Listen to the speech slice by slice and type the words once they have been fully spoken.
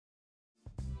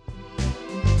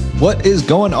What is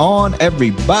going on,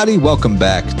 everybody? Welcome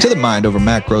back to the Mind Over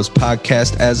Macros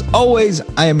podcast. As always,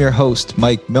 I am your host,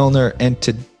 Mike Milner, and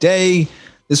today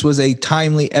this was a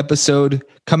timely episode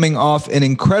coming off an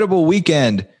incredible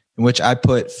weekend in which I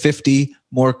put 50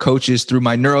 more coaches through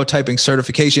my neurotyping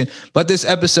certification. But this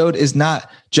episode is not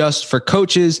just for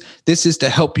coaches. This is to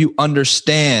help you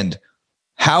understand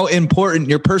how important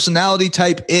your personality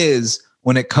type is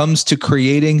when it comes to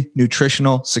creating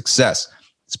nutritional success.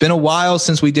 It's been a while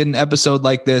since we did an episode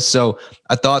like this, so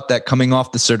I thought that coming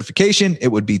off the certification, it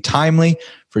would be timely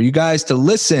for you guys to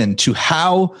listen to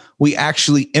how we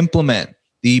actually implement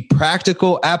the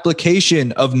practical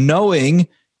application of knowing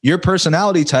your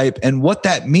personality type and what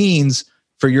that means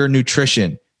for your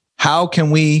nutrition. How can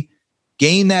we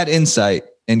gain that insight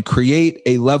and create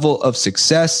a level of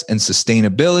success and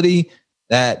sustainability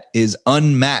that is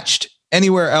unmatched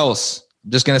anywhere else? I'm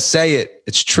just going to say it.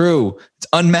 It's true. It's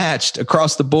unmatched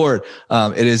across the board.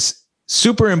 It is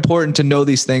super important to know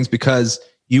these things because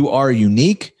you are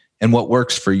unique and what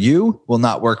works for you will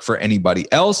not work for anybody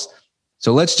else.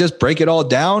 So let's just break it all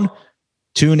down.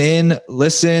 Tune in,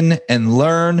 listen, and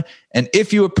learn. And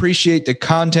if you appreciate the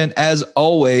content, as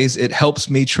always, it helps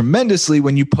me tremendously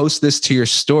when you post this to your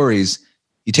stories.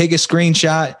 You take a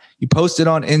screenshot, you post it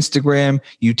on Instagram,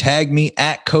 you tag me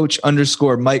at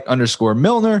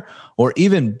coach_Mike_Milner, or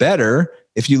even better,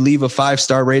 if you leave a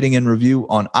 5-star rating and review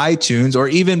on iTunes, or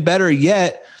even better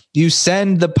yet, you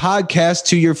send the podcast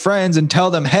to your friends and tell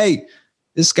them, hey,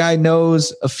 this guy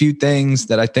knows a few things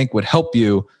that I think would help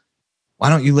you. Why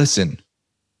don't you listen?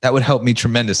 That would help me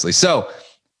tremendously. So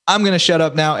I'm going to shut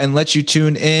up now and let you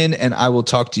tune in, and I will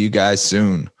talk to you guys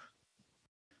soon.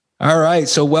 All right,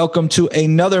 so welcome to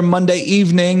another Monday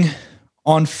evening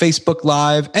on Facebook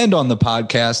Live and on the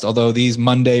podcast, although these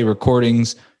Monday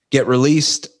recordings get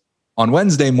released on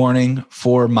Wednesday morning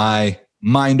for my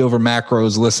Mind Over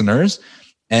Macros listeners.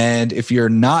 And if you're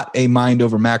not a Mind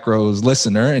Over Macros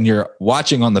listener and you're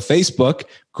watching on the Facebook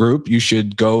group, you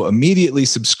should go immediately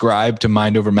subscribe to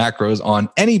Mind Over Macros on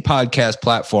any podcast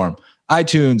platform,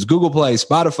 iTunes, Google Play,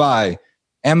 Spotify,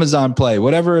 Amazon Play,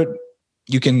 whatever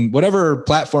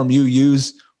platform you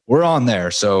use, we're on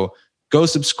there. So go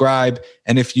subscribe.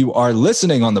 And if you are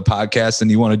listening on the podcast and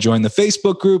you want to join the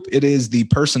Facebook group, it is the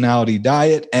Personality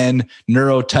Diet and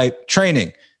Neurotype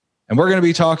Training. And we're going to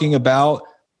be talking about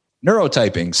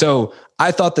neurotyping. So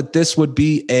I thought that this would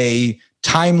be a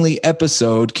timely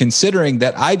episode considering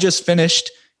that I just finished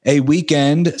a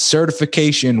weekend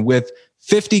certification with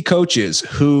 50 coaches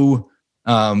who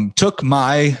took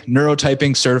my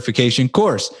neurotyping certification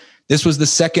course. This was the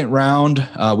second round.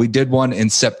 We did one in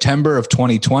September of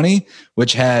 2020,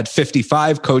 which had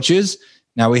 55 coaches.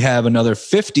 Now we have another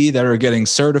 50 that are getting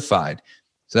certified.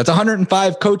 So that's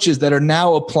 105 coaches that are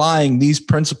now applying these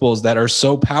principles that are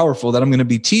so powerful that I'm going to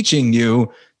be teaching you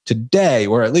today,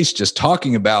 or at least just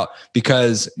talking about,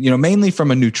 because, mainly from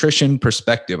a nutrition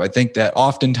perspective, I think that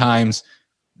oftentimes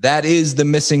that is the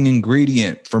missing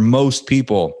ingredient for most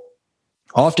people.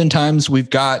 Oftentimes we've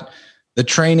got the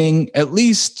training at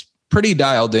least pretty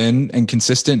dialed in and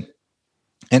consistent.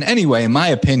 And anyway, in my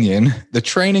opinion, the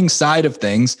training side of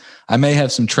things, I may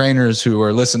have some trainers who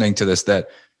are listening to this that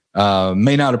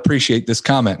may not appreciate this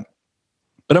comment,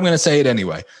 but I'm going to say it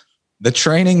anyway. The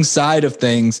training side of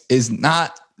things is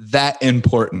not that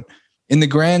important. In the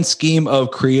grand scheme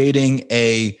of creating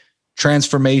a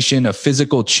transformation, a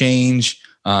physical change,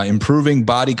 improving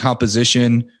body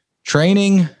composition,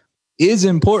 training is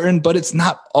important, but it's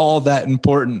not all that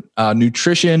important.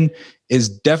 Nutrition is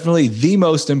definitely the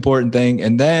most important thing.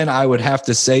 And then I would have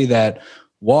to say that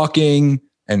walking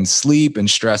and sleep and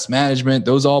stress management,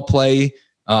 those all play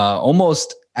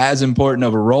almost as important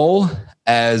of a role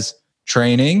as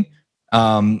training.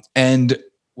 And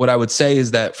what I would say is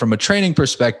that from a training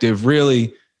perspective,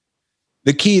 really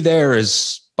the key there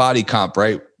is body comp,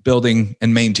 right? Building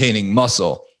and maintaining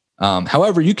muscle.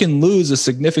 However, you can lose a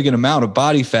significant amount of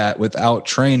body fat without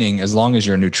training as long as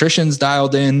your nutrition's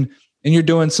dialed in and you're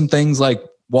doing some things like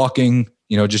walking,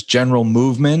 just general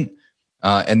movement,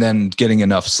 and then getting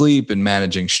enough sleep and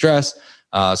managing stress.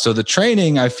 So the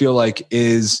training, I feel like,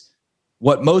 is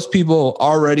what most people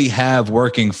already have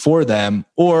working for them,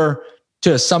 or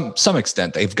to some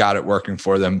extent, they've got it working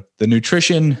for them. The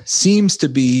nutrition seems to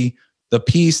be the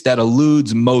piece that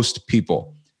eludes most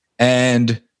people.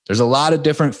 And there's a lot of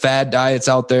different fad diets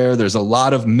out there. There's a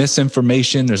lot of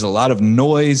misinformation. There's a lot of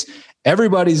noise.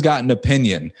 Everybody's got an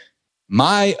opinion.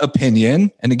 My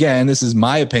opinion, and again, this is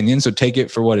my opinion, so take it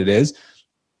for what it is.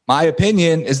 My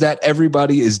opinion is that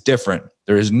everybody is different.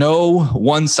 There is no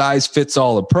one size fits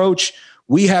all approach.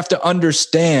 We have to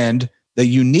understand the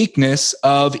uniqueness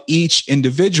of each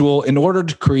individual in order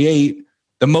to create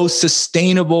the most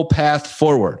sustainable path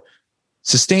forward.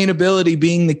 Sustainability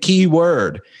being the key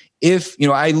word. If,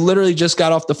 I literally just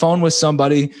got off the phone with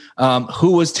somebody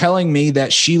who was telling me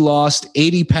that she lost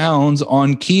 80 pounds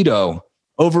on keto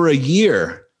over a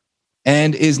year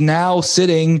and is now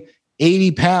sitting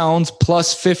 80 pounds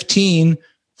plus 15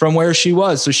 from where she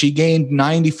was. So she gained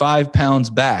 95 pounds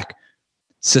back.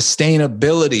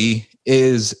 Sustainability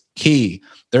is key.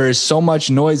 There is so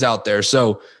much noise out there.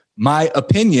 So my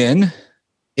opinion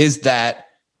is that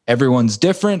everyone's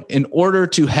different. In order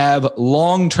to have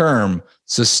long-term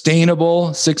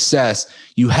sustainable success,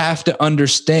 you have to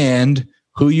understand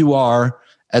who you are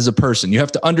as a person. You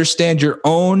have to understand your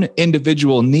own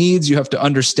individual needs. You have to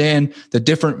understand the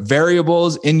different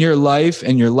variables in your life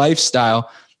and your lifestyle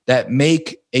that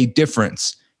make a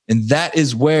difference. And that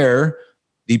is where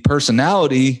the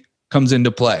personality comes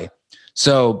into play.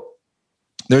 So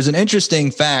there's an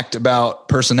interesting fact about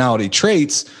personality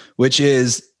traits, which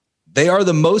is they are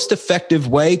the most effective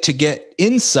way to get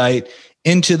insight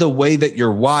into the way that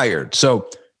you're wired. So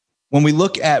when we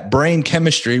look at brain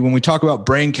chemistry, when we talk about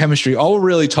brain chemistry, all we're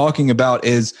really talking about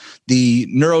is the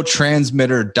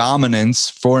neurotransmitter dominance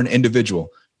for an individual.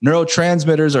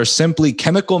 Neurotransmitters are simply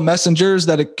chemical messengers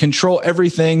that control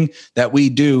everything that we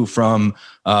do, from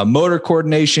motor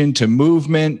coordination to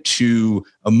movement to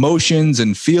emotions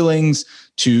and feelings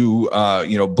to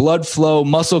blood flow,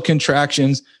 muscle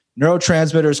contractions.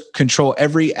 Neurotransmitters control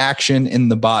every action in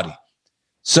the body.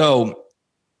 So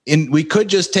we could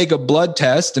just take a blood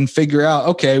test and figure out,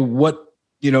 okay, what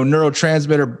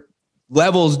neurotransmitter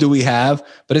levels do we have?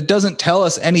 But it doesn't tell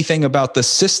us anything about the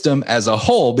system as a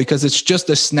whole because it's just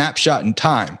a snapshot in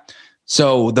time.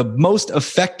 So the most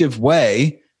effective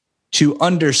way to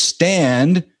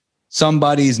understand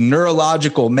somebody's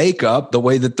neurological makeup, the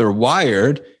way that they're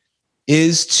wired,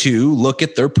 is to look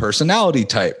at their personality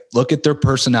type, look at their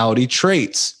personality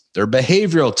traits, their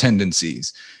behavioral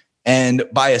tendencies. And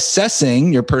by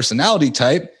assessing your personality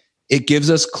type, it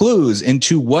gives us clues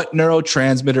into what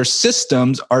neurotransmitter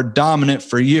systems are dominant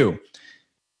for you.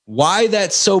 Why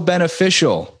that's so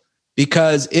beneficial?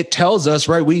 Because it tells us,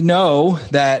 right, we know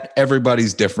that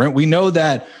everybody's different. We know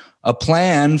that a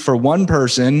plan for one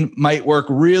person might work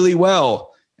really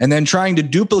well, and then trying to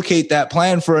duplicate that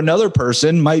plan for another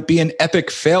person might be an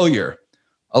epic failure.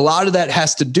 A lot of that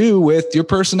has to do with your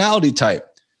personality type.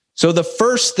 So the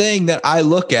first thing that I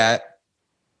look at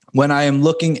when I am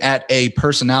looking at a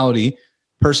personality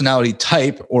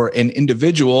type or an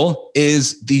individual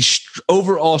is the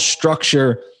overall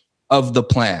structure of the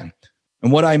plan.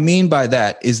 And what I mean by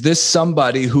that is this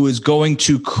somebody who is going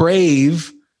to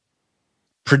crave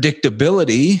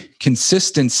predictability,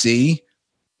 consistency,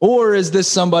 or is this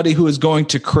somebody who is going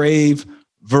to crave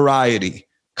variety,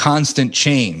 constant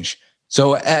change?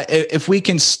 So if we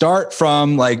can start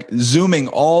from like zooming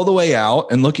all the way out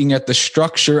and looking at the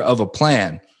structure of a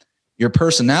plan, your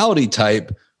personality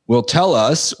type will tell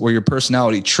us, or your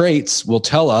personality traits will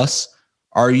tell us,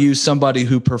 are you somebody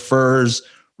who prefers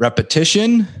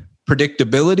repetition,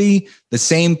 predictability, the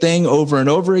same thing over and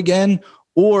over again?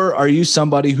 Or are you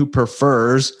somebody who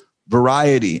prefers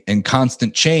variety and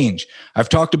constant change? I've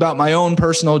talked about my own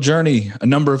personal journey a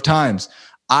number of times.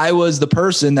 I was the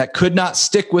person that could not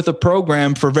stick with a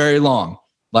program for very long,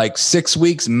 like 6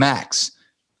 weeks max.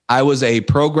 I was a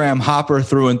program hopper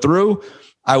through and through.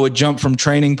 I would jump from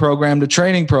training program to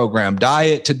training program,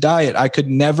 diet to diet. I could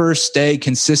never stay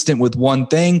consistent with one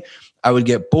thing. I would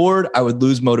get bored, I would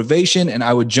lose motivation, and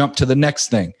I would jump to the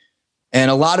next thing. And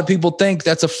a lot of people think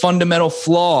that's a fundamental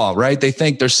flaw, right? They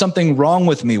think there's something wrong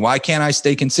with me. Why can't I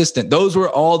stay consistent? Those were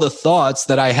all the thoughts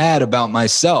that I had about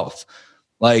myself.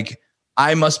 Like,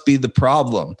 I must be the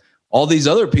problem. All these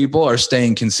other people are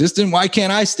staying consistent. Why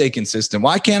can't I stay consistent?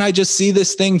 Why can't I just see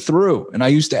this thing through? And I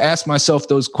used to ask myself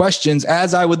those questions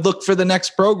as I would look for the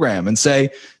next program and say,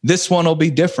 this one will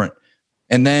be different.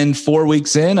 And then 4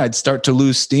 weeks in, I'd start to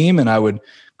lose steam and I would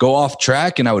go off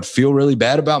track and I would feel really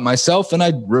bad about myself. And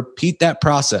I'd repeat that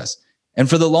process. And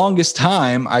for the longest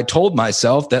time, I told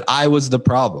myself that I was the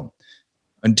problem,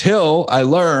 until I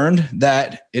learned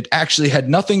that it actually had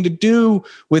nothing to do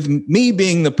with me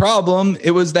being the problem.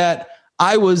 It was that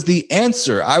I was the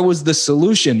answer. I was the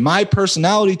solution. My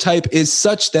personality type is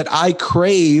such that I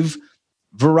crave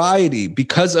variety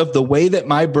because of the way that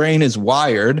my brain is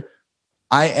wired.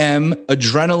 I am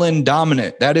adrenaline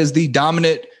dominant. That is the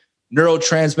dominant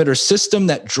neurotransmitter system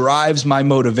that drives my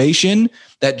motivation,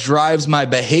 that drives my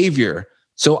behavior.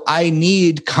 So I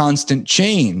need constant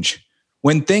change.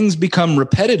 When things become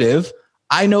repetitive,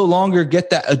 I no longer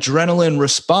get that adrenaline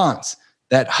response.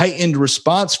 that heightened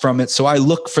response from it. So I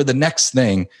look for the next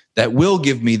thing that will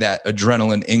give me that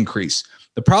adrenaline increase.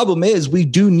 The problem is we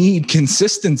do need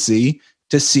consistency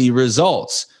to see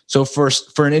results. So for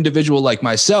an individual like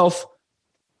myself,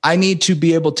 I need to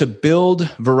be able to build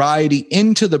variety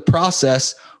into the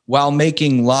process while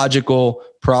making logical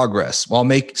progress, while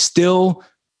still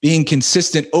being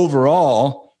consistent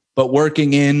overall, but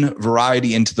working in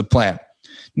variety into the plan.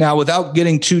 Now, without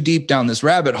getting too deep down this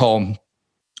rabbit hole,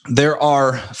 there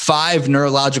are 5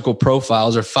 neurological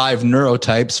profiles or 5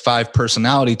 neurotypes, 5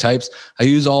 personality types. I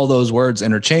use all those words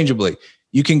interchangeably.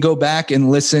 You can go back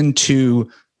and listen to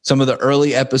some of the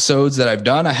early episodes that I've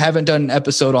done. I haven't done an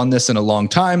episode on this in a long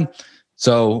time,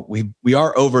 so we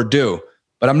are overdue.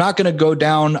 But I'm not going to go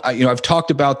down. I've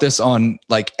talked about this on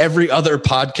like every other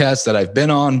podcast that I've been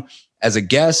on as a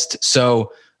guest.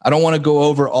 So I don't want to go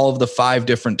over all of the 5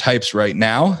 different types right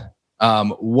now.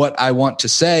 What I want to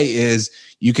say is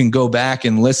you can go back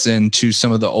and listen to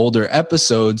some of the older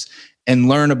episodes and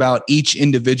learn about each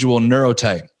individual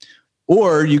neurotype.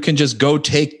 Or you can just go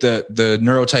take the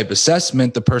neurotype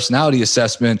assessment, the personality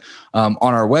assessment on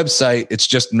our website. It's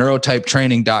just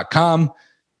neurotypetraining.com.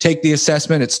 Take the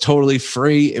assessment. It's totally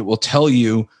free. It will tell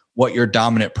you what your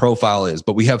dominant profile is.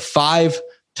 But we have 5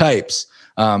 types.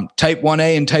 Type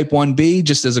 1A and type 1B,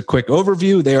 just as a quick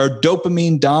overview, they are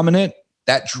dopamine dominant.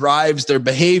 That drives their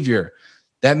behavior.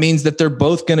 That means that they're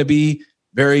both going to be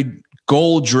very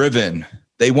goal driven.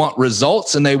 They want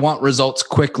results and they want results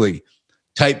quickly.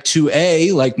 Type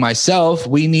 2A, like myself,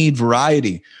 we need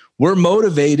variety. We're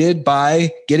motivated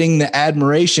by getting the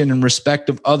admiration and respect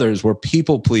of others. We're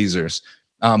people pleasers,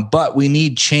 but we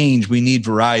need change. We need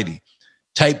variety.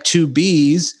 Type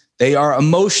 2Bs, they are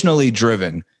emotionally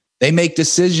driven. They make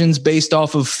decisions based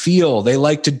off of feel. They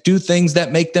like to do things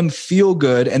that make them feel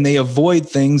good, and they avoid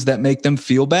things that make them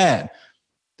feel bad.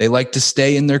 They like to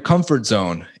stay in their comfort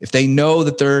zone. If they know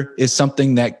that there is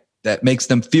something that makes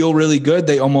them feel really good,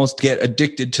 they almost get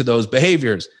addicted to those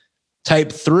behaviors. Type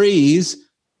 3s,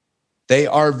 they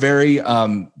are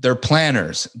they're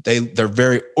planners. They're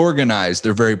very organized.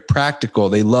 They're very practical.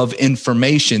 They love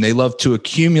information. They love to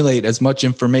accumulate as much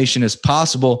information as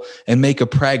possible and make a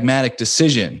pragmatic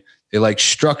decision. They like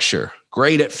structure,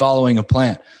 great at following a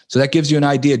plan. So that gives you an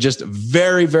idea, just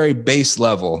very, very base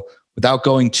level, without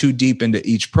going too deep into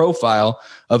each profile,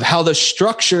 of how the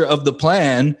structure of the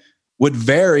plan would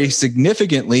vary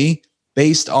significantly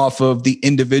based off of the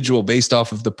individual, based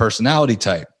off of the personality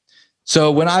type. So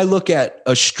when I look at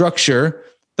a structure,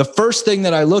 the first thing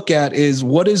that I look at is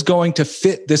what is going to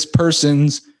fit this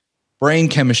person's brain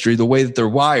chemistry, the way that they're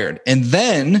wired. And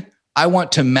then I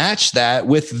want to match that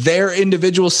with their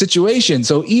individual situation.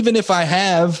 So even if I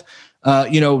have,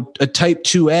 a type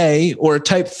 2A or a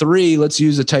type 3, let's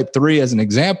use a type 3 as an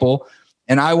example,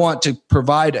 and I want to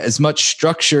provide as much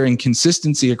structure and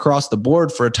consistency across the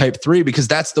board for a type 3 because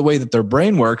that's the way that their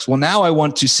brain works. Well, now I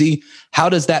want to see, how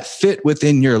does that fit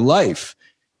within your life,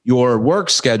 your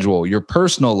work schedule, your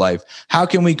personal life? How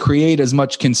can we create as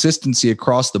much consistency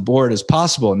across the board as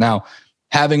possible? Now,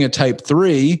 having a type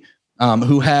 3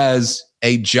 who has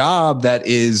a job that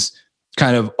is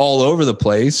kind of all over the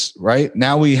place, right?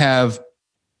 Now we have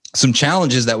some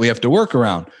challenges that we have to work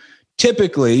around.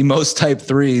 Typically, most type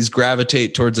 3s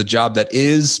gravitate towards a job that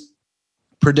is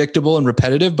predictable and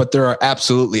repetitive, but there are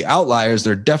absolutely outliers.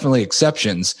 There are definitely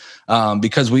exceptions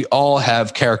because we all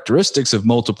have characteristics of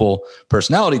multiple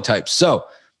personality types. So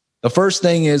the first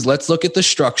thing is, let's look at the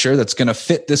structure that's going to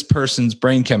fit this person's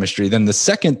brain chemistry. Then the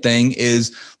second thing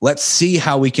is, let's see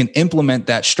how we can implement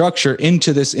that structure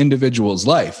into this individual's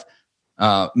life.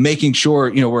 Making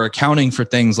sure, we're accounting for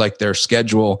things like their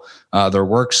schedule, their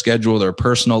work schedule, their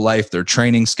personal life, their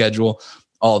training schedule,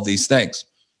 all of these things.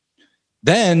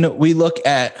 Then we look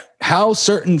at how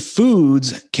certain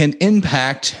foods can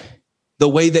impact the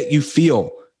way that you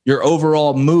feel, your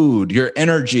overall mood, your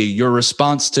energy, your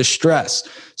response to stress.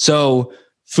 So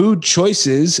food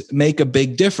choices make a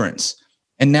big difference.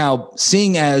 And now,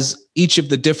 seeing as each of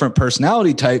the different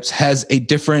personality types has a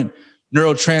different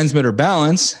neurotransmitter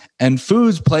balance, and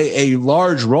foods play a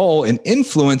large role in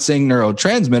influencing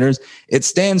neurotransmitters, it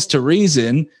stands to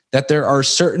reason that there are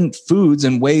certain foods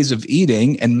and ways of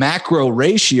eating and macro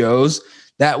ratios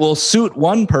that will suit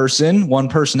one person, one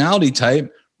personality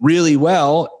type really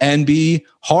well and be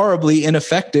horribly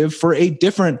ineffective for a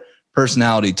different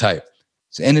personality type.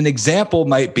 And an example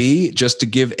might be, just to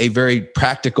give a very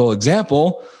practical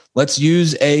example, let's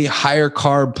use a higher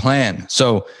carb plan.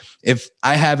 So if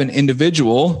I have an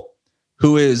individual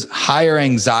who is higher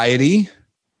anxiety,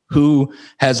 who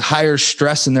has higher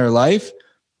stress in their life,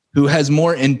 who has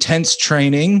more intense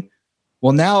training,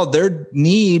 Well, now their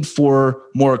need for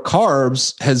more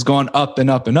carbs has gone up and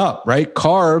up and up, right?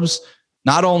 Carbs,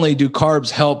 not only do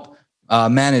carbs help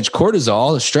manage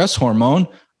cortisol, the stress hormone.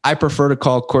 I prefer to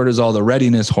call cortisol the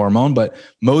readiness hormone, but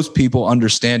most people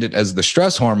understand it as the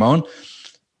stress hormone.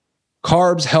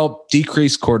 Carbs help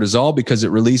decrease cortisol because it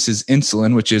releases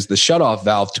insulin, which is the shutoff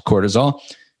valve to cortisol.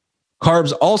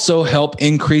 Carbs also help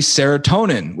increase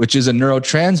serotonin, which is a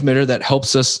neurotransmitter that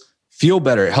helps us feel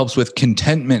better. It helps with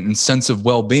contentment and sense of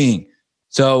well-being.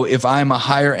 So if I'm a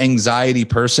higher anxiety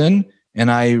person and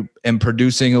I am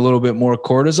producing a little bit more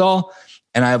cortisol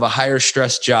and I have a higher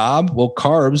stress job, well,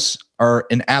 carbs are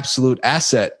an absolute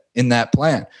asset in that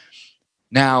plan.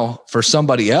 Now, for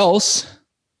somebody else,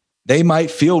 they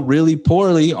might feel really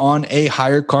poorly on a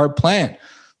higher carb plan.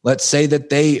 Let's say that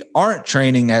they aren't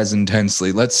training as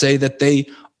intensely. Let's say that they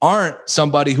aren't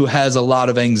somebody who has a lot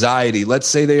of anxiety. Let's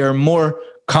say they are more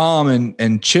calm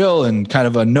and chill and kind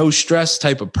of a no stress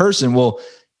type of person. Well,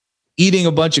 eating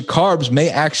a bunch of carbs may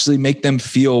actually make them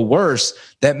feel worse.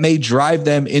 That may drive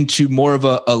them into more of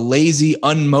a lazy,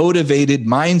 unmotivated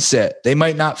mindset. They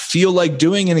might not feel like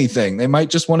doing anything. They might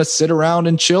just want to sit around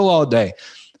and chill all day.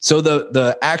 So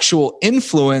the actual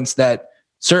influence that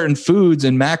certain foods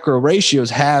and macro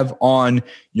ratios have on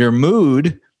your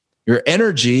mood, your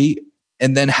energy,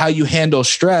 and then how you handle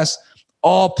stress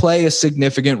all play a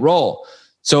significant role.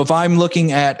 So if I'm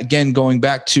looking at, again, going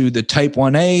back to the type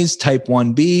 1As, type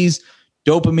 1Bs,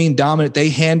 dopamine dominant, they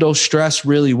handle stress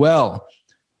really well.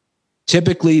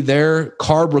 Typically, their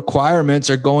carb requirements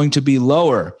are going to be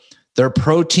lower. Their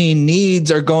protein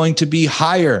needs are going to be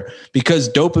higher because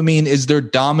dopamine is their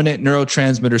dominant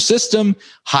neurotransmitter system.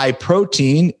 High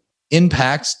protein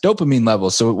impacts dopamine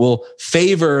levels. So it will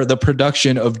favor the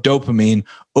production of dopamine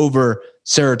over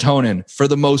serotonin for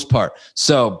the most part.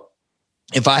 So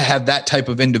if I have that type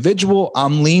of individual,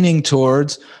 I'm leaning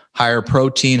towards higher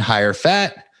protein, higher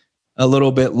fat, a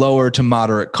little bit lower to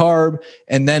moderate carb.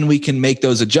 And then we can make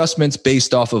those adjustments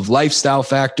based off of lifestyle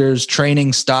factors,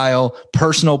 training style,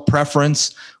 personal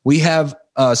preference. We have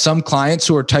some clients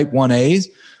who are type 1As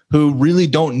who really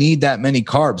don't need that many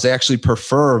carbs. They actually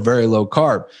prefer very low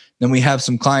carb. Then we have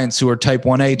some clients who are type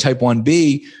 1A, type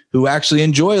 1B, who actually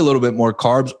enjoy a little bit more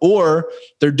carbs, or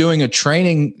they're doing a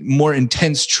training, more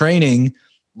intense training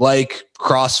like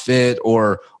CrossFit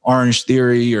or Orange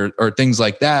Theory or things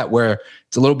like that, where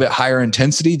it's a little bit higher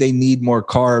intensity. They need more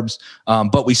carbs.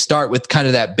 But we start with kind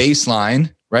of that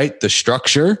baseline, right? The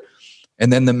structure,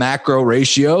 and then the macro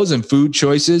ratios and food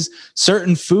choices.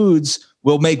 Certain foods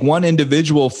will make one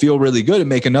individual feel really good and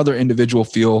make another individual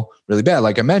feel really bad,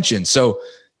 like I mentioned. So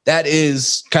that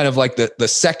is kind of like the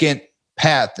second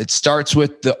path. It starts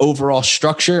with the overall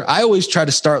structure. I always try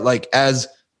to start like as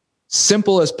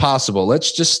simple as possible.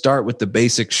 Let's just start with the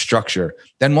basic structure.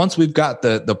 Then once we've got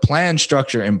the plan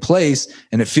structure in place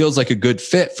and it feels like a good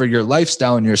fit for your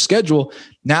lifestyle and your schedule,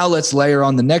 now let's layer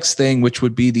on the next thing, which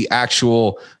would be the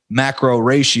actual macro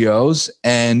ratios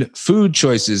and food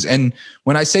choices. And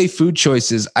when I say food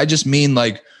choices, I just mean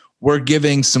like we're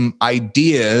giving some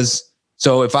ideas.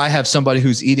 So if I have somebody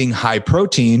who's eating high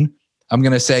protein, I'm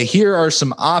going to say, here are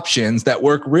some options that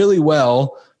work really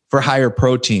well for higher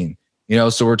protein. You know,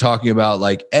 so we're talking about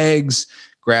like eggs,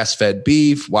 grass-fed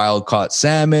beef, wild-caught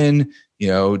salmon, you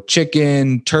know,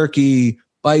 chicken, turkey,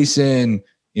 bison,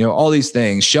 you know, all these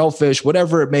things, shellfish,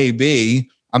 whatever it may be.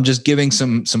 I'm just giving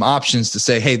some options to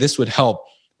say, hey, this would help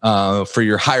for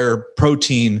your higher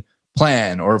protein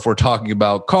plan. Or if we're talking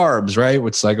about carbs, right?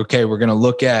 It's like, okay, we're going to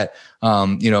look at,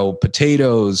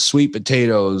 potatoes, sweet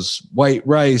potatoes, white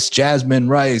rice, jasmine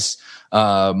rice,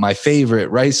 my favorite,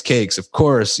 rice cakes, of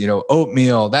course, you know,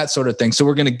 oatmeal, that sort of thing. So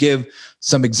we're going to give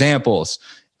some examples.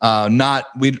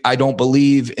 I don't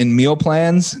believe in meal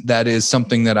plans. That is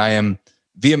something that I am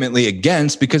vehemently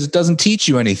against because it doesn't teach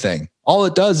you anything. All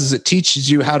it does is it teaches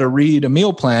you how to read a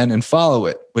meal plan and follow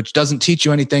it, which doesn't teach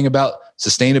you anything about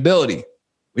sustainability.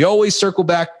 We always circle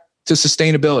back to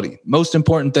sustainability. Most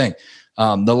important thing.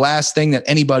 The last thing that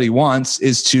anybody wants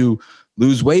is to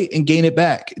lose weight and gain it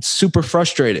back. It's super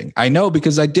frustrating. I know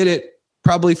because I did it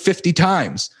probably 50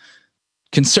 times.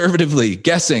 Conservatively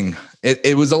guessing,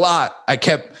 it was a lot. I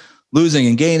kept losing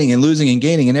and gaining and losing and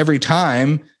gaining. And every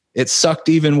time it sucked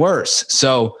even worse.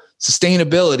 So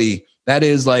sustainability, that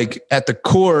is like at the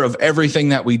core of everything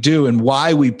that we do and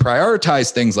why we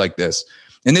prioritize things like this.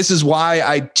 And this is why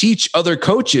I teach other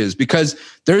coaches, because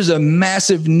there's a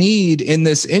massive need in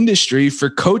this industry for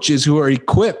coaches who are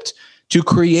equipped to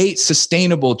create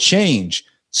sustainable change.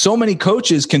 So many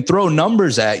coaches can throw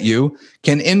numbers at you,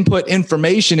 can input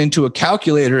information into a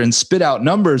calculator and spit out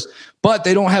numbers, but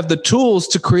they don't have the tools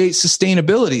to create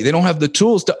sustainability. They don't have the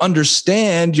tools to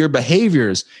understand your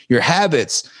behaviors, your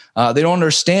habits. They don't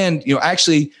understand, I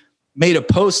actually made a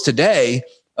post today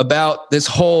about this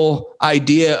whole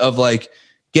idea of like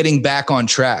getting back on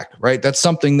track, right? That's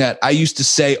something that I used to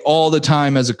say all the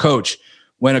time as a coach.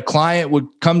 When a client would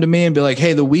come to me and be like,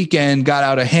 hey, the weekend got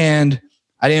out of hand.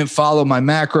 I didn't follow my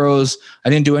macros.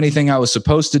 I didn't do anything I was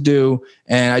supposed to do.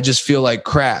 And I just feel like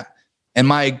crap. And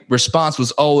my response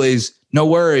was always, no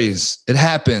worries. It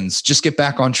happens. Just get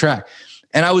back on track.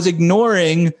 And I was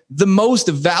ignoring the most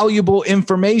valuable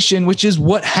information, which is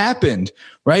what happened,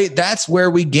 right? That's where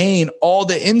we gain all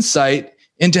the insight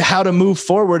into how to move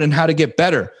forward and how to get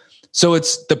better. So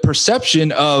it's the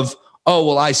perception of, oh,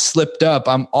 well, I slipped up.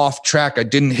 I'm off track. I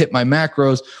didn't hit my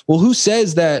macros. Well, who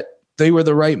says that they were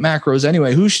the right macros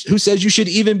anyway? Who says you should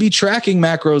even be tracking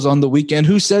macros on the weekend?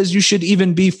 Who says you should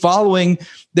even be following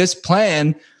this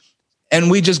plan? And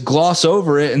we just gloss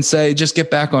over it and say, just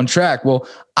get back on track. Well,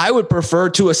 I would prefer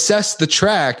to assess the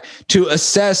track, to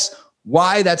assess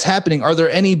why that's happening. Are there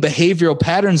any behavioral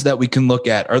patterns that we can look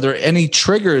at? Are there any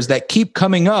triggers that keep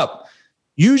coming up?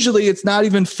 Usually it's not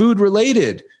even food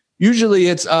related. Usually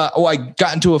it's, I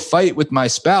got into a fight with my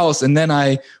spouse and then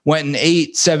I went and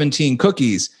ate 17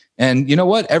 cookies. And you know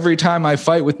what? Every time I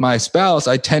fight with my spouse,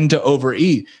 I tend to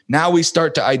overeat. Now we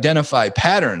start to identify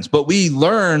patterns, but we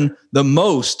learn the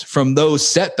most from those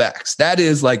setbacks. That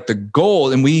is like the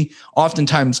goal. And we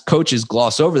oftentimes coaches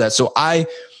gloss over that. So I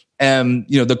am,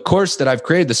 the course that I've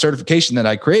created, the certification that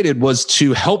I created was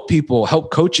to help people, help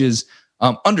coaches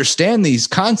understand these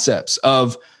concepts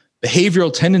of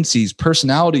behavioral tendencies,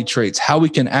 personality traits, how we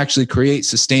can actually create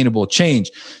sustainable change.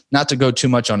 Not to go too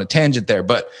much on a tangent there,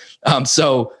 but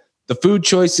so the food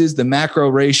choices, the macro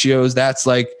ratios, that's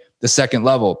like the second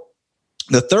level.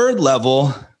 The third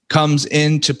level comes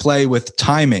into play with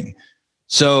timing.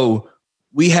 So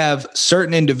we have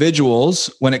certain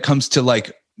individuals when it comes to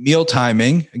like meal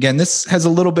timing. Again, this has a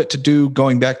little bit to do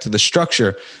going back to the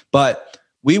structure, but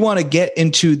we want to get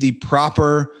into the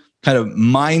proper kind of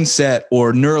mindset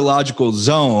or neurological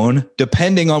zone,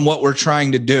 depending on what we're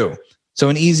trying to do. So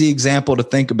an easy example to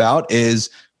think about is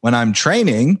when I'm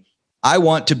training, I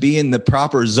want to be in the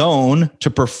proper zone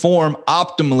to perform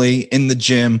optimally in the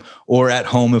gym or at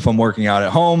home if I'm working out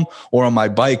at home, or on my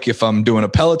bike if I'm doing a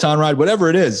Peloton ride, whatever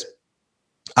it is.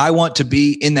 I want to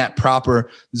be in that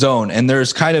proper zone. And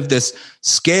there's kind of this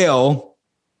scale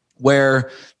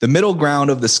where the middle ground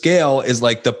of the scale is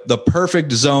like the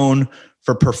perfect zone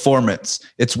for performance.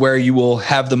 It's where you will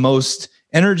have the most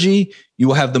energy, you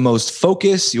will have the most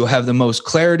focus, you'll have the most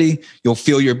clarity, you'll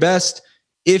feel your best.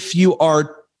 If you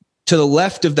are to the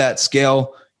left of that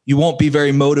scale, you won't be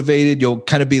very motivated. You'll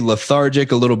kind of be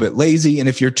lethargic, a little bit lazy. And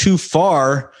if you're too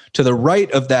far to the right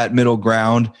of that middle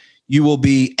ground, you will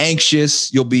be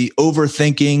anxious. You'll be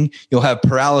overthinking. You'll have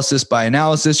paralysis by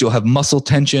analysis. You'll have muscle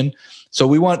tension. So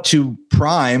we want to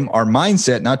prime our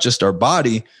mindset, not just our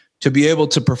body, to be able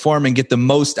to perform and get the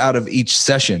most out of each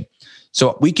session.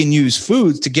 So we can use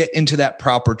foods to get into that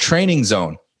proper training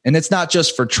zone. And it's not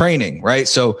just for training, right?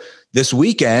 So this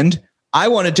weekend, I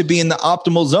wanted to be in the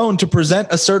optimal zone to present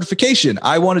a certification.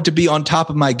 I wanted to be on top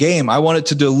of my game. I wanted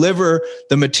to deliver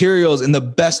the materials in the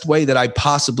best way that I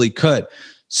possibly could.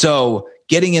 So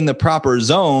getting in the proper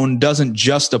zone doesn't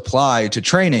just apply to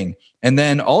training. And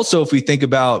then also, if we think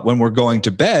about when we're going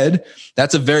to bed,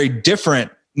 that's a very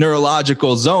different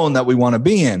neurological zone that we want to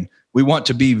be in. We want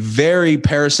to be very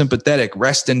parasympathetic,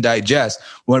 rest and digest.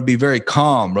 We want to be very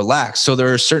calm, relaxed. So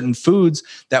there are certain foods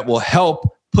that will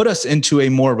help put us into a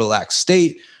more relaxed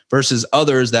state versus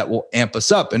others that will amp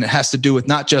us up. And it has to do with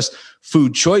not just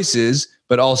food choices,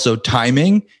 but also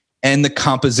timing and the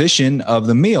composition of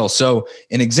the meal. So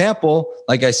an example,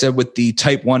 like I said, with the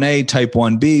type 1A, type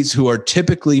 1Bs, who are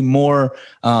typically more,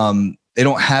 they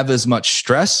don't have as much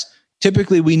stress.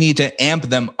 Typically, we need to amp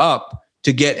them up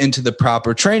to get into the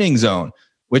proper training zone,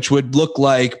 which would look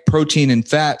like protein and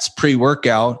fats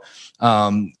pre-workout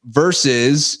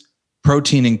versus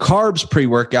protein and carbs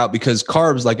pre-workout, because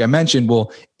carbs, like I mentioned,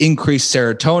 will increase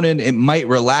serotonin. It might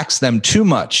relax them too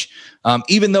much.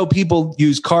 Even though people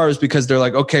use carbs because they're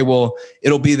like, okay, well,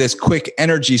 it'll be this quick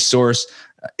energy source.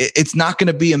 It's not going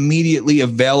to be immediately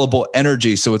available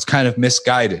energy. So it's kind of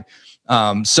misguided.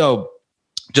 So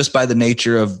just by the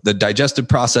nature of the digestive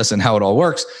process and how it all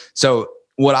works. So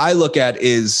what I look at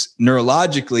is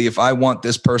neurologically, if I want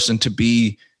this person to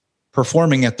be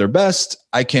performing at their best,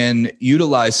 I can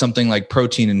utilize something like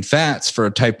protein and fats for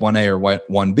a type 1A or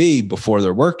 1B before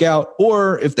their workout.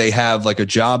 Or if they have like a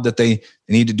job that they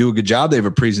need to do a good job, they have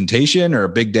a presentation or a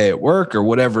big day at work or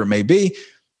whatever it may be.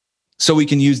 So we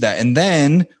can use that. And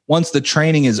then once the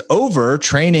training is over,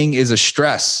 training is a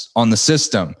stress on the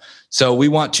system. So we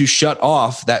want to shut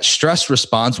off that stress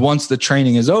response once the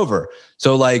training is over.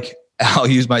 So like, I'll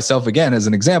use myself again as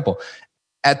an example.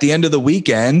 At the end of the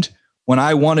weekend, when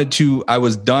I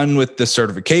was done with the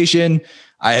certification.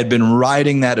 I had been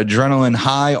riding that adrenaline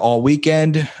high all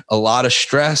weekend, a lot of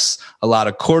stress, a lot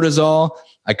of cortisol.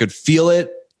 I could feel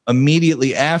it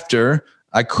immediately after.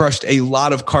 I crushed a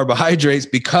lot of carbohydrates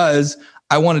because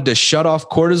I wanted to shut off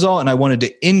cortisol and I wanted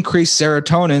to increase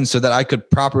serotonin so that I could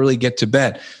properly get to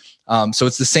bed. So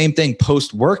it's the same thing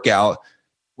post-workout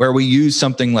where we use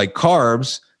something like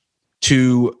carbs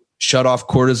to shut off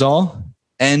cortisol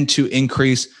and to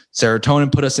increase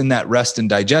serotonin, put us in that rest and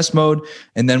digest mode.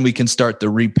 And then we can start the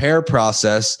repair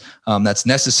process that's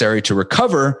necessary to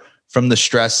recover from the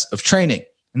stress of training.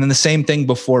 And then the same thing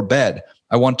before bed.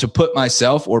 I want to put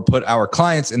myself or put our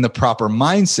clients in the proper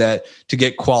mindset to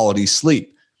get quality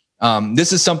sleep.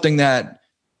 This is something that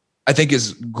I think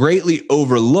is greatly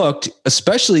overlooked,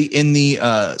 especially in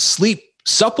the sleep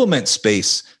supplement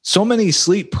space. So many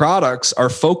sleep products are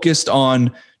focused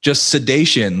on just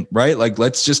sedation, right? Like,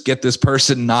 let's just get this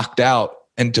person knocked out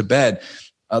and to bed.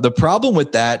 The problem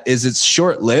with that is it's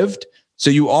short-lived. So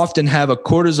you often have a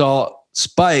cortisol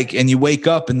spike and you wake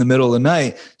up in the middle of the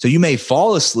night. So you may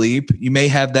fall asleep. You may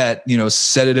have that,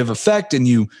 sedative effect and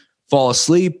you fall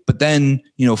asleep, but then,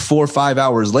 4 or 5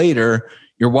 hours later,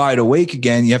 you're wide awake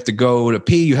again. You have to go to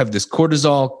pee. You have this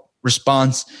cortisol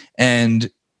response,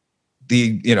 and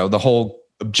the whole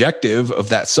objective of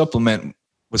that supplement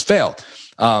was failed.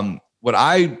 What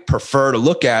I prefer to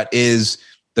look at is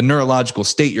the neurological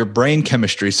state, your brain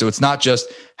chemistry. So it's not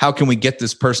just how can we get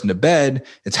this person to bed?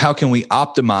 It's how can we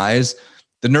optimize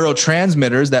the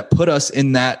neurotransmitters that put us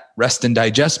in that rest and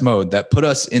digest mode, that put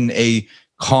us in a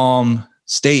calm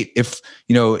state. If,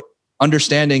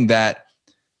 understanding that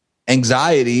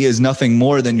anxiety is nothing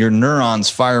more than your neurons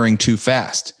firing too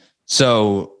fast.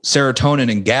 So serotonin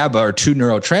and GABA are two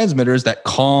neurotransmitters that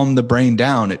calm the brain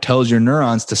down. It tells your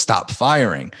neurons to stop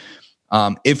firing.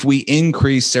 If we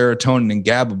increase serotonin and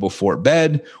GABA before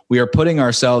bed, we are putting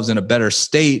ourselves in a better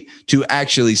state to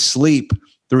actually sleep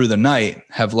through the night,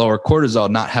 have lower cortisol,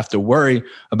 not have to worry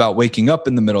about waking up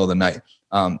in the middle of the night.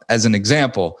 As an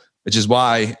example, which is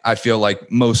why I feel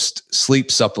like most sleep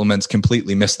supplements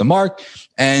completely miss the mark.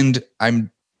 And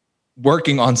I'm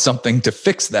working on something to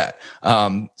fix that.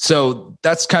 So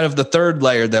that's kind of the third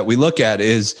layer that we look at,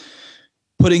 is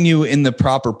putting you in the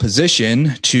proper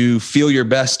position to feel your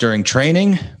best during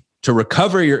training, to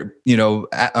recover your,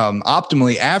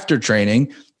 optimally after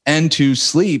training, and to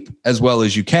sleep as well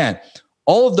as you can.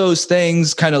 All of those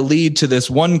things kind of lead to this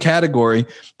one category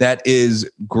that is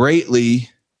greatly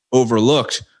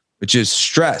overlooked, which is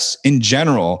stress. In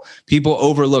general, people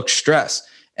overlook stress.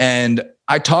 And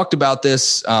I talked about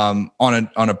this on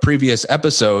a previous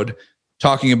episode,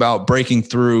 talking about breaking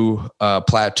through a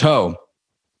plateau.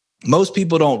 Most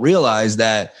people don't realize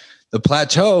that the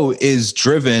plateau is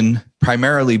driven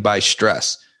primarily by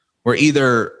stress. We're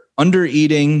either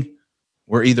under-eating,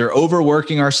 we're either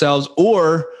overworking ourselves,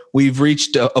 or we've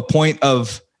reached a point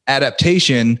of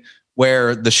adaptation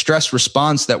where the stress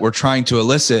response that we're trying to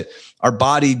elicit, our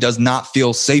body does not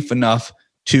feel safe enough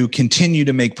to continue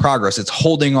to make progress. It's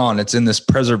holding on. It's in this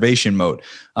preservation mode.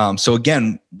 So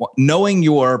again, knowing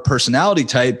your personality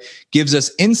type gives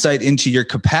us insight into your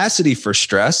capacity for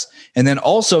stress. And then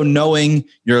also knowing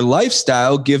your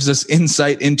lifestyle gives us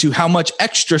insight into how much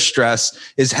extra stress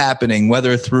is happening,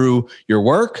 whether through your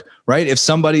work, right? If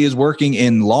somebody is working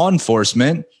in law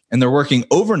enforcement and they're working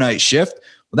overnight shift,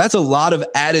 well, that's a lot of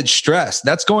added stress.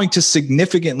 That's going to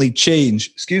significantly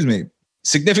change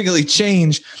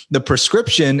the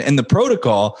prescription and the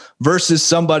protocol versus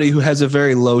somebody who has a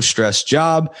very low stress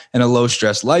job and a low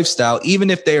stress lifestyle, even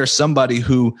if they are somebody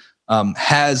who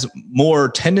has more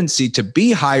tendency to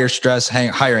be higher stress,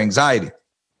 higher anxiety.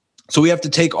 So we have to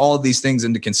take all of these things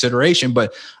into consideration,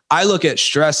 but I look at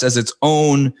stress as its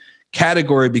own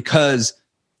category because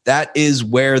that is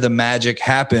where the magic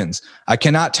happens. I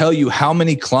cannot tell you how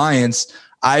many clients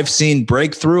I've seen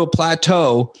break through a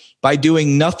plateau by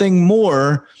doing nothing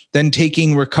more than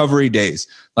taking recovery days,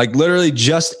 like literally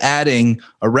just adding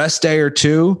a rest day or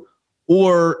two,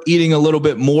 or eating a little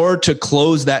bit more to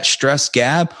close that stress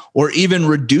gap, or even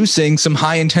reducing some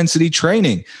high intensity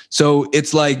training. So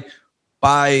it's like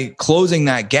by closing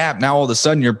that gap, now all of a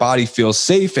sudden your body feels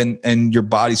safe and your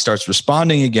body starts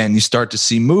responding again. You start to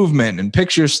see movement and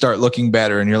pictures start looking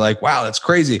better. And you're like, wow, that's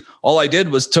crazy. All I did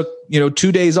was took,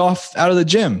 2 days off out of the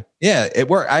gym. Yeah, it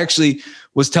worked. I actually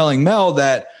was telling Mel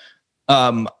that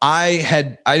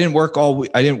I didn't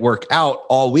work out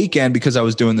all weekend because I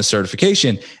was doing the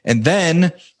certification. And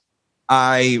then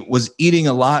I was eating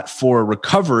a lot for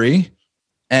recovery.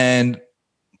 And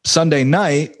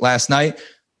last night,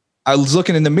 I was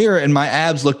looking in the mirror and my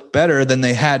abs looked better than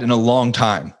they had in a long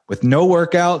time with no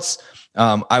workouts.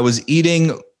 I was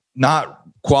eating not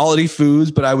quality foods,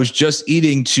 but I was just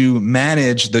eating to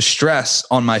manage the stress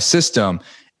on my system.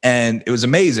 And it was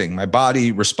amazing. My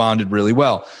body responded really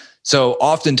well. So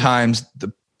oftentimes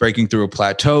the breaking through a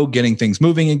plateau, getting things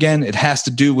moving again, it has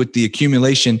to do with the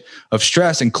accumulation of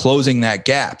stress and closing that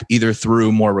gap, either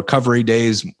through more recovery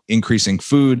days, increasing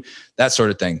food, that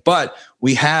sort of thing. But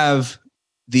we have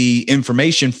the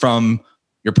information from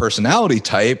your personality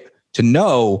type to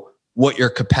know what your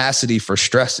capacity for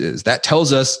stress is. That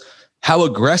tells us how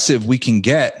aggressive we can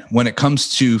get when it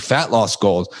comes to fat loss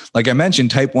goals. Like I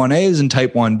mentioned, type 1As and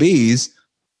type 1Bs,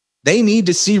 they need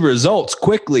to see results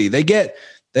quickly.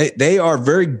 They are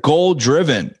very goal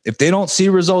driven. If they don't see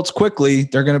results quickly,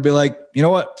 they're going to be like, you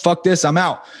know what? Fuck this. I'm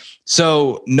out.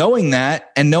 So knowing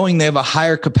that and knowing they have a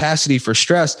higher capacity for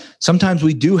stress, sometimes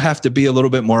we do have to be a little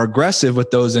bit more aggressive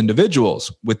with those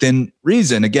individuals within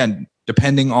reason. Again,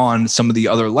 depending on some of the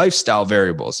other lifestyle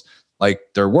variables like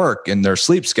their work and their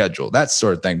sleep schedule, that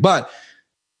sort of thing. But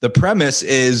the premise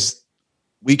is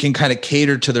we can kind of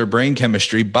cater to their brain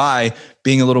chemistry by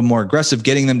being a little more aggressive,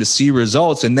 getting them to see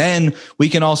results. And then we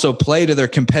can also play to their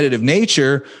competitive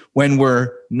nature when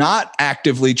we're not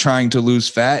actively trying to lose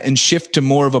fat and shift to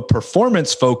more of a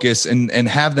performance focus and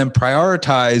have them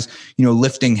prioritize,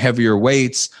 lifting heavier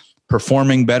weights,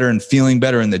 performing better and feeling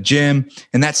better in the gym.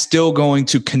 And that's still going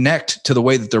to connect to the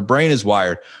way that their brain is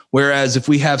wired. Whereas if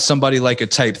we have somebody like a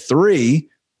type 3,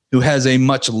 who has a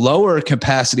much lower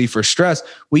capacity for stress,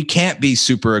 we can't be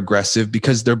super aggressive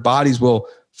because their bodies will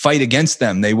fight against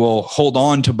them. They will hold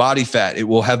on to body fat. It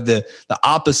will have the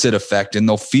opposite effect, and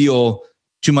they'll feel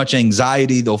too much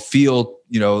anxiety. They'll feel,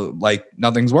 like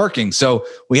nothing's working. So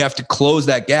we have to close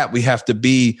that gap. We have to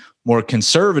be more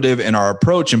conservative in our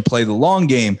approach and play the long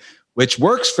game, which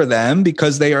works for them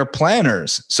because they are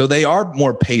planners. So they are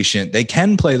more patient. They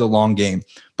can play the long game,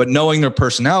 but knowing their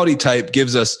personality type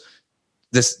gives us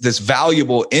this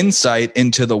valuable insight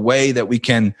into the way that we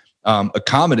can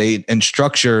accommodate and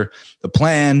structure the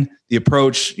plan, the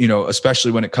approach,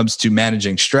 especially when it comes to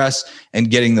managing stress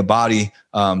and getting the body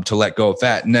to let go of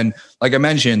fat. And then, like I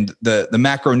mentioned, the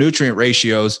macronutrient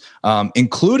ratios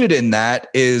included in that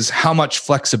is how much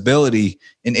flexibility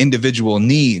an individual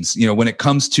needs. When it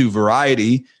comes to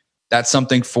variety, that's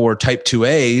something for type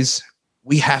 2As.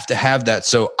 We have to have that.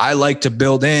 So I like to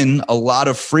build in a lot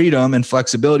of freedom and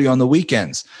flexibility on the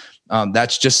weekends.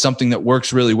 That's just something that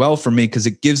works really well for me because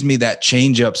it gives me that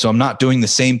change up. So I'm not doing the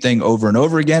same thing over and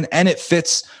over again. And it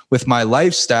fits with my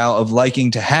lifestyle of liking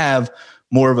to have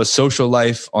more of a social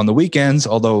life on the weekends.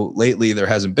 Although lately there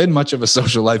hasn't been much of a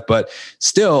social life, but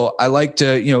still I like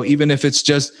to, even if it's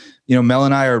just, Mel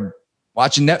and I are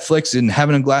watching Netflix and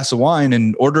having a glass of wine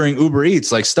and ordering Uber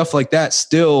Eats, like stuff like that.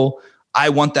 Still, I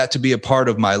want that to be a part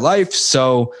of my life.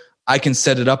 So I can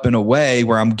set it up in a way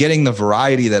where I'm getting the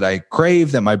variety that I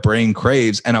crave, that my brain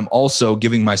craves. And I'm also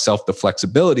giving myself the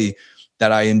flexibility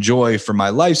that I enjoy for my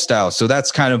lifestyle. So that's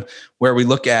kind of where we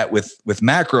look at with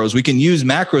macros. We can use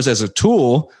macros as a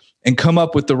tool and come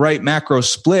up with the right macro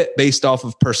split based off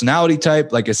of personality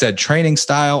type. Like I said, training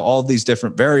style, all these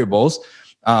different variables.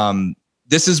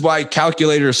 This is why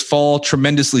calculators fall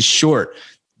tremendously short.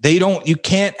 You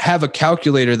can't have a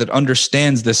calculator that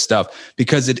understands this stuff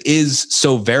because it is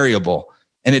so variable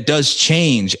and it does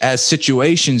change as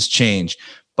situations change.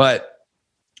 But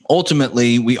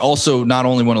ultimately, we also not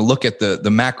only want to look at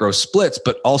the macro splits,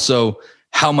 but also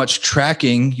how much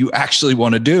tracking you actually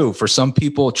want to do. For some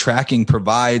people, tracking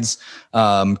provides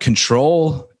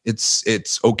control.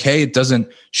 It's okay. It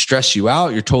doesn't stress you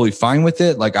out. You're totally fine with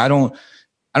it. Like I don't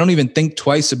even think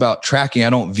twice about tracking. I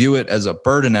don't view it as a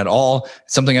burden at all.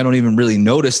 It's something I don't even really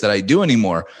notice that I do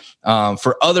anymore.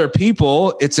 For other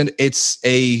people, it's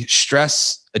a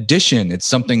stress addition. It's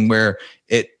something where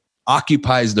it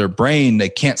occupies their brain. They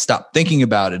can't stop thinking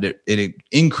about it. It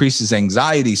increases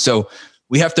anxiety. So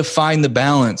we have to find the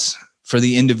balance for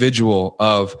the individual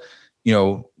of,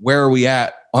 where are we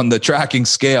at on the tracking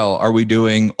scale? Are we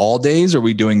doing all days? Are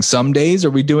we doing some days? Are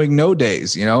we doing no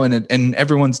days? And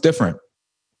everyone's different.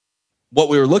 What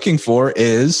we were looking for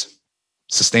is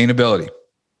sustainability.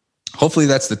 Hopefully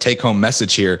that's the take home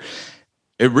message here.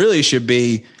 It really should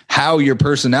be how your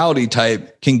personality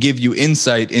type can give you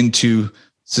insight into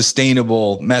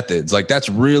sustainable methods. Like that's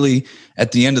really,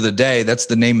 at the end of the day, that's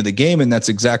the name of the game. And that's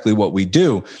exactly what we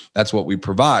do. That's what we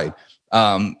provide.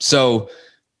 So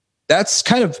that's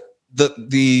kind of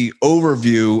the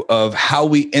overview of how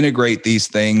we integrate these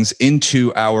things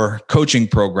into our coaching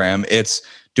program. It's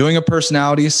doing a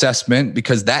personality assessment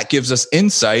because that gives us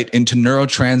insight into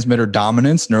neurotransmitter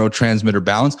dominance, neurotransmitter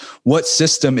balance. What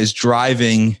system is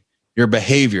driving your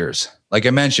behaviors? Like I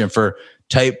mentioned, for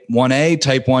type 1A,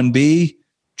 type 1B,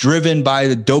 driven by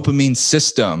the dopamine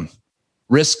system,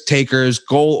 risk takers,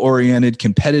 goal-oriented,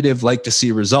 competitive, like to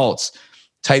see results.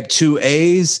 Type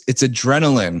 2As, it's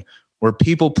adrenaline. We're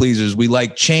people pleasers. We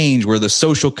like change. We're the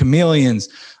social chameleons.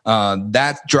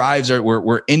 That drives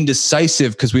we're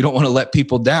indecisive because we don't want to let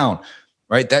people down,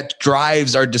 right? That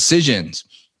drives our decisions.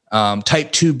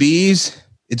 Type 2Bs,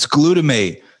 it's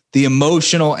glutamate, the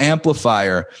emotional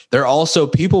amplifier. They're also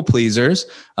people pleasers,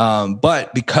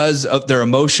 but because of their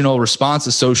emotional response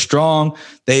is so strong,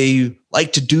 they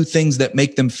like to do things that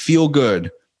make them feel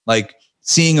good, like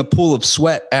seeing a pool of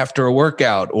sweat after a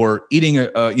workout, or eating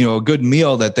a good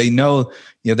meal that they know,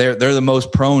 they're the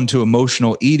most prone to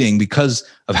emotional eating because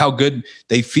of how good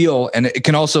they feel. And it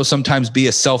can also sometimes be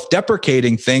a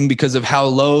self-deprecating thing because of how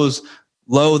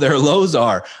low their lows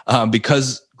are,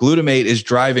 because glutamate is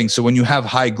driving. So when you have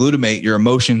high glutamate, your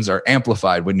emotions are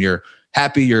amplified. When you're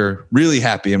happy, you're really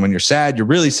happy. And when you're sad, you're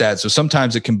really sad. So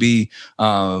sometimes it can be,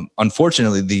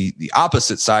 unfortunately, the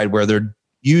opposite side, where they're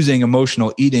using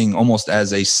emotional eating almost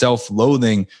as a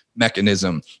self-loathing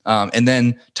mechanism. And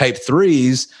then type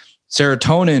 3s,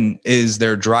 serotonin is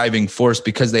their driving force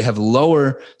because they have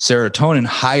lower serotonin,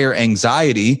 higher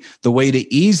anxiety. The way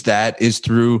to ease that is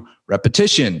through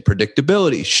repetition,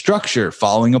 predictability, structure,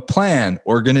 following a plan,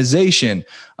 organization.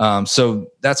 So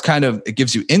that's it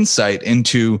gives you insight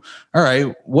into, all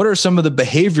right, what are some of the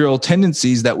behavioral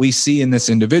tendencies that we see in this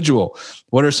individual?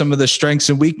 What are some of the strengths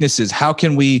and weaknesses? How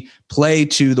can we play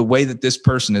to the way that this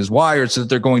person is wired so that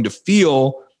they're going to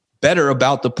feel better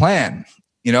about the plan?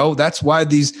 That's why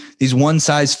these one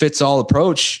size fits all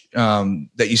approach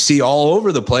that you see all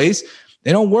over the place,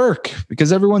 they don't work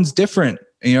because everyone's different.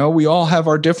 We all have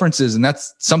our differences, and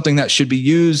that's something that should be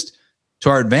used to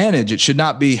our advantage. It should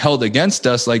not be held against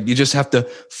us. Like you just have to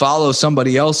follow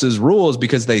somebody else's rules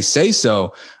because they say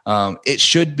so. It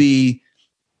should be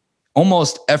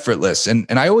almost effortless. And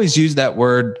I always use that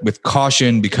word with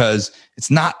caution because it's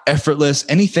not effortless.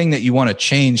 Anything that you want to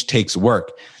change takes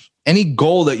work. Any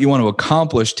goal that you want to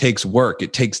accomplish takes work.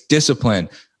 It takes discipline.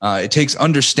 It takes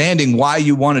understanding why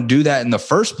you want to do that in the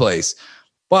first place.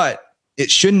 But it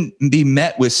shouldn't be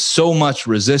met with so much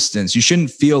resistance. You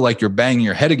shouldn't feel like you're banging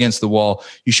your head against the wall.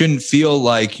 You shouldn't feel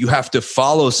like you have to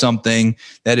follow something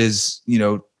that is,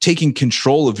 taking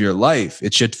control of your life.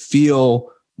 It should feel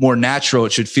more natural.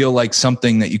 It should feel like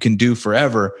something that you can do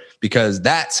forever, because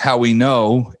that's how we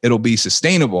know it'll be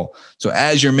sustainable. So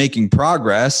as you're making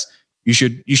progress, you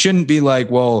shouldn't be like,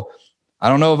 well, I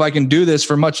don't know if I can do this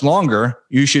for much longer.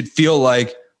 You should feel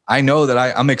like, I know that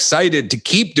I'm excited to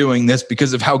keep doing this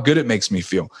because of how good it makes me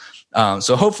feel.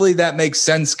 So hopefully that makes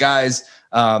sense, guys.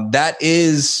 That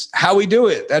is how we do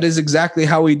it. That is exactly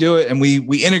how we do it. And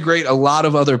we integrate a lot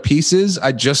of other pieces.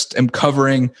 I just am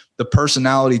covering the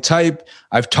personality type.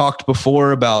 I've talked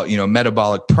before about,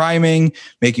 metabolic priming,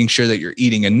 making sure that you're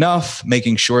eating enough,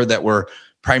 making sure that we're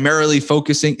primarily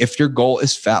focusing, if your goal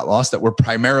is fat loss, that we're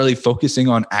primarily focusing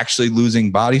on actually losing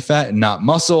body fat and not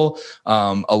muscle,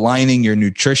 aligning your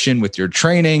nutrition with your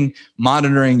training,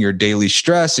 monitoring your daily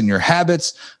stress and your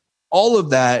habits. All of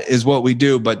that is what we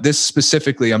do. But this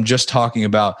specifically, I'm just talking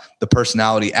about the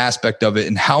personality aspect of it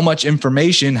and how much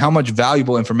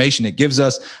valuable information it gives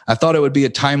us. I thought it would be a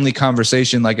timely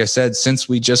conversation. Like I said, since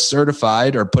we just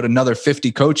certified or put another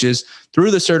 50 coaches through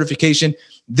the certification,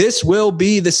 this will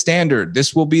be the standard.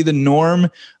 This will be the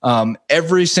norm.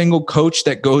 Every single coach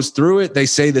that goes through it, they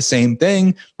say the same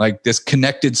thing. Like, this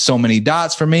connected so many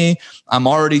dots for me. I'm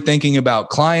already thinking about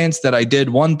clients that I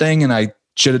did one thing and I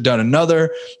should have done another.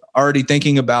 Already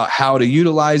thinking about how to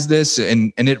utilize this.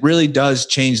 And it really does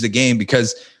change the game,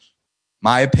 because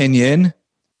my opinion,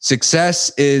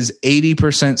 success is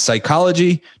 80%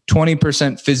 psychology,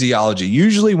 20% physiology.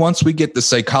 Usually once we get the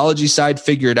psychology side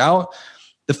figured out,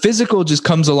 the physical just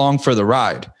comes along for the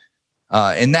ride.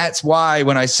 And that's why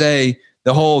when I say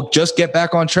the whole just get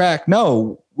back on track,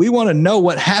 no, we want to know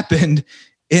what happened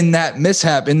in that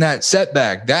mishap, in that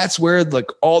setback. That's where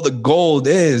all the gold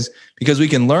is, because we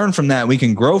can learn from that. We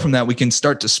can grow from that. We can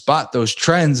start to spot those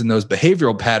trends and those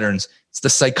behavioral patterns It's the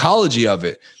psychology of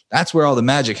it. That's where all the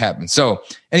magic happens. So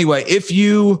anyway, if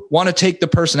you want to take the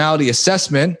personality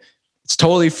assessment, it's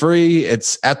totally free.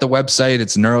 It's at the website.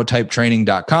 It's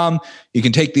neurotypetraining.com. You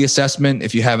can take the assessment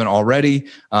if you haven't already,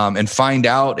 and find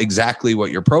out exactly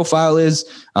what your profile is.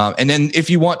 And then if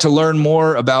you want to learn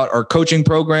more about our coaching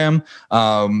program,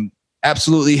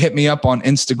 absolutely hit me up on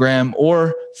Instagram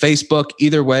or Facebook.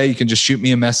 Either way, you can just shoot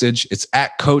me a message. It's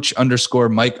at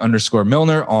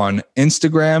coach_Mike_Millner on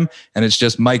Instagram. And it's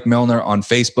just Mike Millner on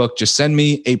Facebook. Just send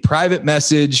me a private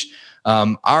message.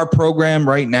 Our program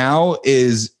right now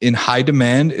is in high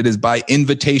demand. It is by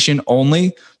invitation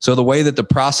only. So the way that the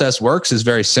process works is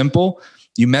very simple.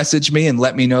 You message me and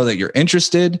let me know that you're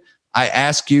interested. I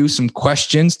ask you some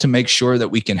questions to make sure that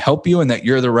we can help you and that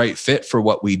you're the right fit for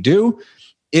what we do.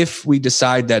 If we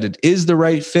decide that it is the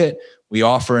right fit, we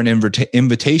offer an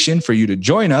invitation for you to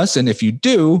join us. And if you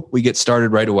do, we get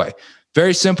started right away.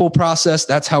 Very simple process.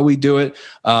 That's how we do it.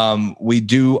 We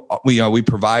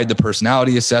provide the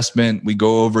personality assessment. We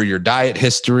go over your diet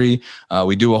history.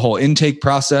 We do a whole intake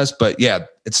process. But yeah,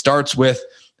 it starts with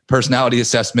personality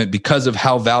assessment because of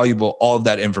how valuable all of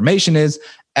that information is,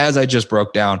 as I just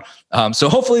broke down. So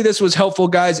hopefully this was helpful,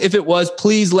 guys. If it was,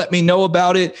 please let me know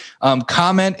about it.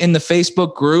 Comment in the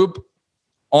Facebook group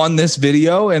on this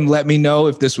video and let me know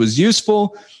if this was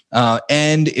useful.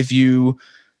 And if you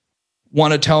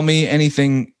want to tell me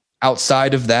anything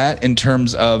outside of that in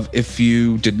terms of if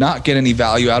you did not get any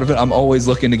value out of it, I'm always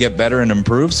looking to get better and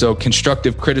improve. So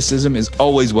constructive criticism is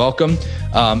always welcome.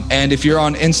 And if you're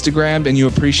on Instagram and you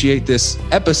appreciate this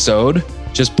episode,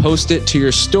 just post it to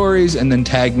your stories and then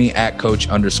tag me at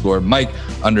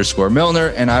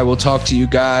coach_Mike_Millner. And I will talk to you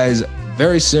guys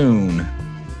very soon.